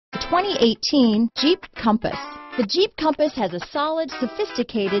2018 Jeep Compass. The Jeep Compass has a solid,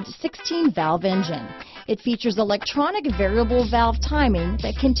 sophisticated 16-valve engine. It features electronic variable valve timing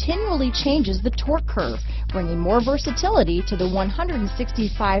that continually changes the torque curve, bringing more versatility to the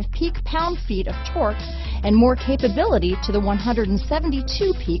 165 peak pound-feet of torque and more capability to the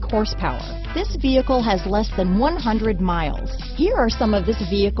 172 peak horsepower. This vehicle has less than 100 miles. Here are some of this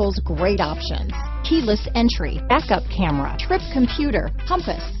vehicle's great options: keyless entry, backup camera, trip computer,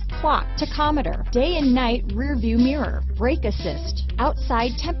 compass, clock, tachometer, day and night rear view mirror, brake assist, outside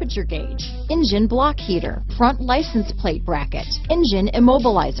temperature gauge, engine block heater, front license plate bracket, engine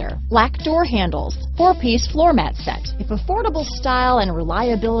immobilizer, black door handles, 4-piece floor mat set. If affordable style and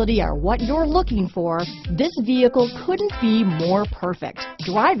reliability are what you're looking for, this vehicle couldn't be more perfect.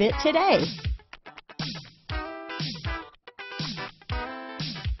 Drive it today.